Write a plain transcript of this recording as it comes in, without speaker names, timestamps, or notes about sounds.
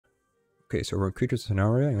Okay, so we're in creature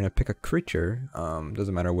Sonaria. I'm gonna pick a creature.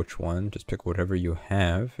 Doesn't matter which one. Just pick whatever you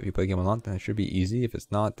have. If you play a game a lot, then it should be easy. If it's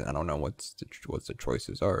not, then I don't know what the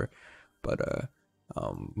choices are. But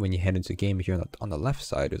when you head into the game here on the left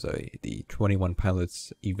side is the 21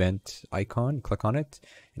 Pilots event icon. Click on it,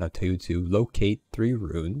 and I'll tell you to locate 3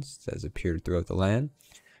 runes that has appeared throughout the land.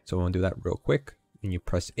 So we'll do that real quick. And you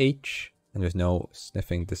press H, and there's no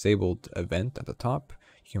sniffing disabled event at the top.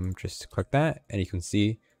 You can just click that, and you can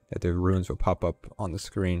see that the runes will pop up on the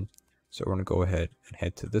screen. So we're going to go ahead and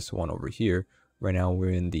head to this one over here. Right now we're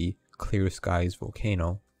in the Clear Skies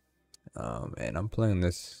Volcano. And I'm playing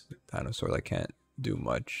this dinosaur. I can't do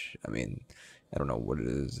much. I mean, I don't know what it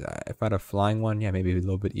is. If I had a flying one, yeah, maybe a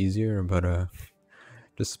little bit easier. But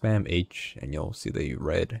just spam H and you'll see the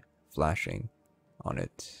red flashing on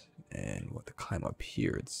it. And we'll have to climb up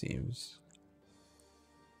here, it seems.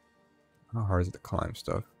 How hard is it to climb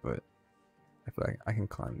stuff? But I feel like I can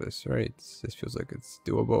climb this, right? This feels like it's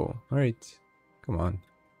doable. Alright, come on.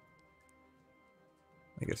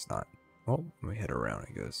 I guess not. Oh, let me head around,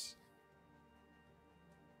 I guess.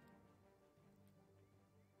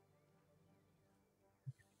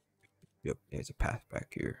 Yep, there's a path back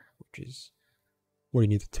here, which is what you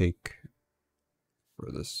need to take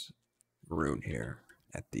for this rune here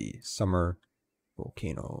at the summer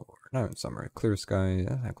volcano. Or not in summer, clear sky.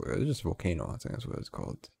 It's just volcano, I think that's what it's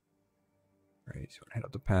called. Right, so head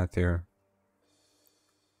up the path here.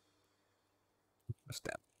 A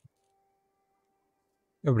step.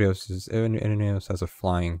 Anyone else has a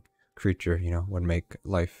flying creature, you know, would make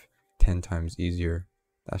life 10 times easier.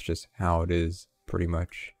 That's just how it is, pretty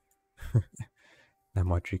much. Not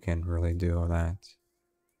much you can really do on that.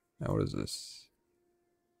 Now what is this?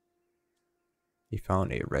 He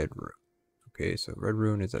found a red rune. Okay, so red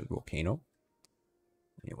rune is at volcano.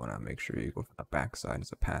 You want to make sure you go from the back side.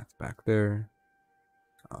 There's a path back there.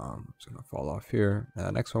 It's gonna fall off here. And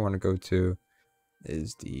the next one I want to go to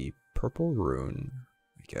is the purple rune,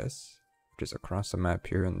 I guess, which is across the map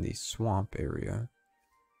here in the swamp area.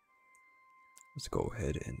 Let's go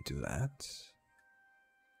ahead and do that.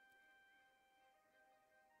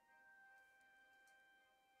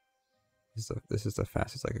 This is the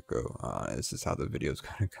fastest I could go. This is how the video's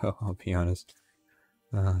gonna go, I'll be honest.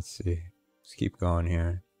 Let's see. Let's keep going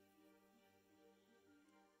here.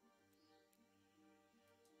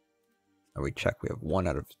 And we check, we have 1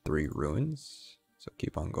 out of 3 runes. So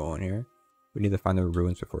keep on going here. We need to find the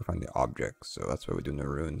runes before we find the objects. So that's why we're doing the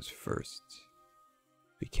runes first.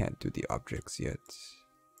 We can't do the objects yet,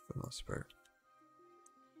 for the most part.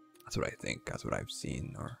 That's what I think. That's what I've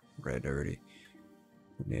seen or read already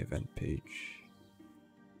on the event page.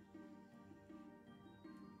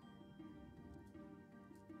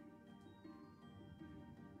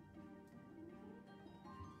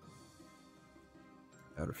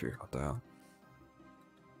 Out of here, what the hell?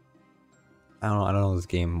 I don't know this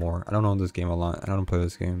game more. I don't know this game a lot. I don't play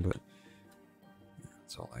this game, but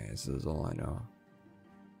this is all I know.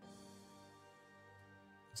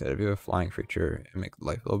 I said if you have a flying creature, it makes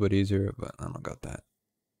life a little bit easier, but I don't got that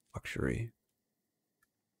luxury.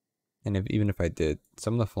 And even if I did,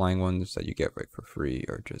 some of the flying ones that you get right for free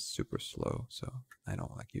are just super slow, so I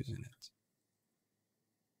don't like using it.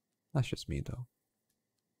 That's just me though.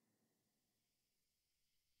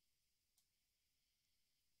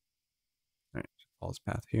 Alright, follow this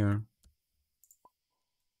path here.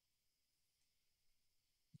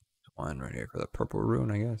 One right here for the purple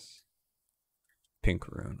rune, I guess. Pink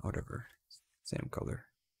rune, whatever. Same color.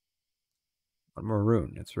 One more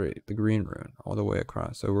rune, that's right, the green rune, all the way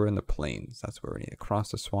across. So we're in the plains, that's where we need to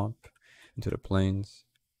cross the swamp into the plains.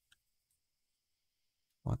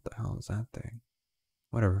 What the hell is that thing?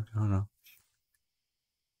 Whatever, I don't know.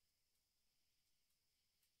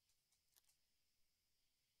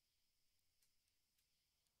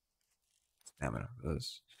 Stamina for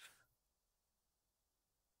this.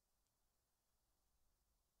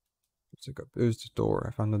 Let's look up. There's the door.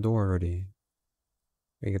 I found the door already.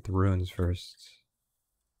 I get the runes first.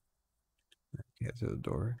 Get to the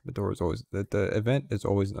door. The door is always the event is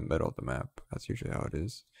always in the middle of the map. That's usually how it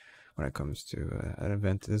is when it comes to an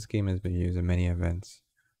event. This game has been used in many events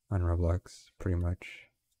on Roblox, pretty much.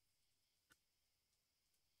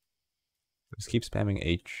 Just keep spamming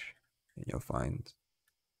H, and you'll find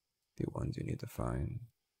the ones you need to find.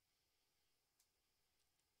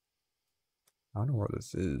 I don't know where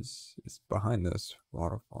this is. It's behind this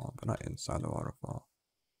waterfall, but not inside the waterfall.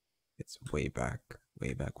 It's way back,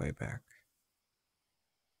 way back, way back.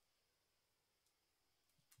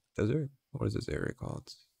 Desert? What is this area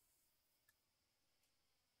called?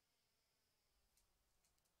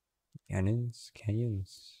 Canyons?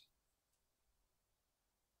 Canyons?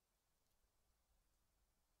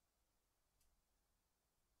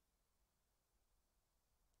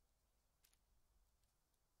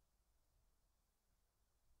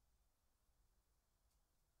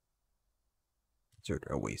 Insert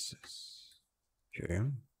Oasis. Okay.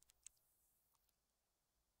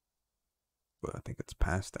 But I think it's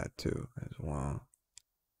past that too as well.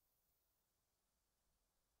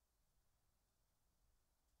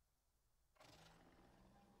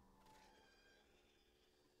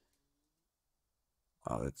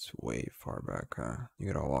 Oh, it's way far back, huh?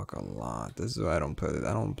 You gotta walk a lot. This is why I don't play.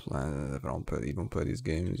 I don't plan. If I don't play, even play these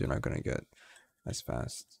games, you're not gonna get as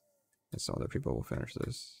fast as some other people will finish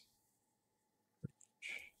this.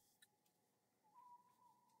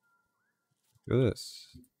 Look at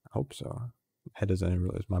this. I hope so. Head doesn't even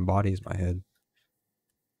realize my body is my head.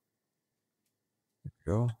 There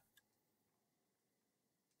we go.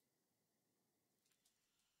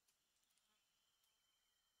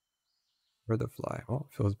 Where'd the fly? Oh,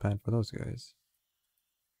 feels bad for those guys.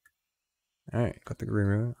 Alright, got the green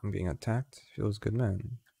room. I'm being attacked. Feels good,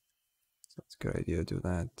 man. So it's a good idea to do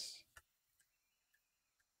that.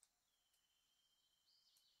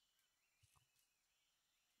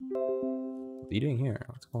 Bleeding here.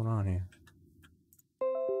 What's going on here?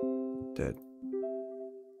 Dead.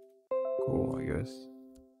 Cool, I guess.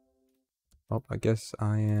 Oh, I guess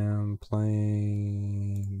I am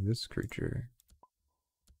playing this creature.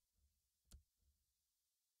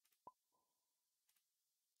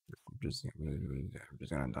 I'm just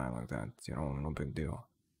gonna die like that. You know, no big deal.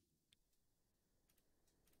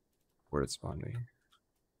 Where'd it spawn me?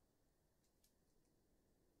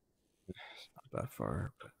 It's not that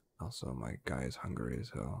far, but also my guy is hungry as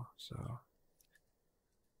hell, so.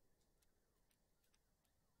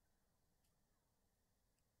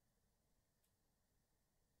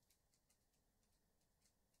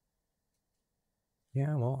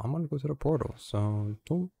 Yeah, well, I'm gonna go to the portal, so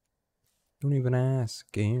don't even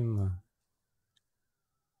ask, game.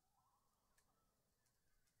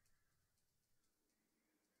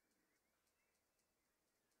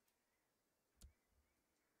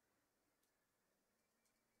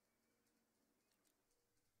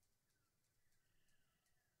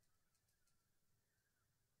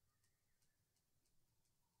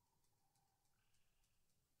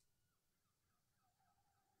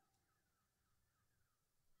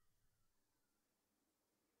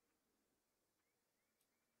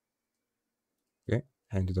 Okay,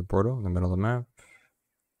 heading to the portal in the middle of the map.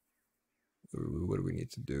 Ooh, what do we need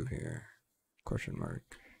to do here? Question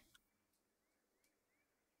mark.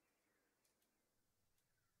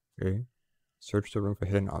 Okay. Search the room for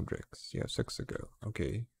hidden objects. You have 6 to go.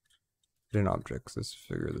 Okay. Hidden objects. Let's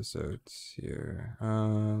figure this out here.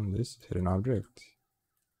 This hidden object.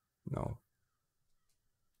 No.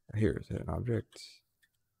 Here's hidden object.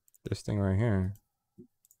 This thing right here.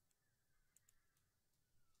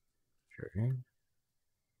 Okay.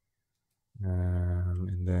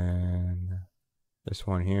 And then this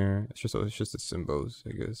one here. It's just the symbols,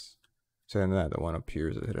 I guess. So then the one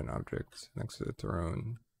appears as a hidden object next to the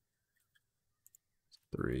throne.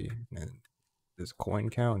 3. And this coin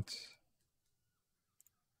count.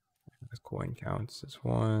 This coin counts as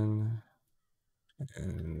 1.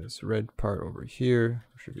 And this red part over here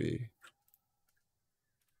should be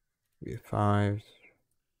 5.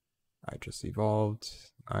 I just evolved.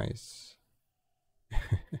 Nice.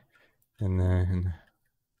 And then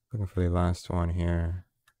looking for the last one here,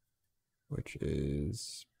 which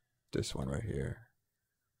is this one right here.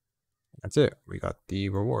 That's it. We got the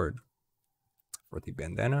reward for the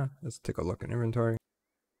bandana. Let's take a look in inventory.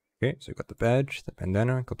 Okay, so we got the badge, the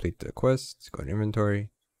bandana, complete the quest, go to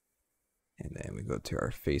inventory. And then we go to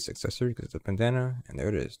our face accessory because it's a bandana. And there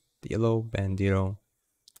it is. The yellow Bandito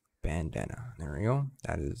Bandana. There we go.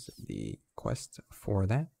 That is the quest for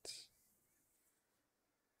that.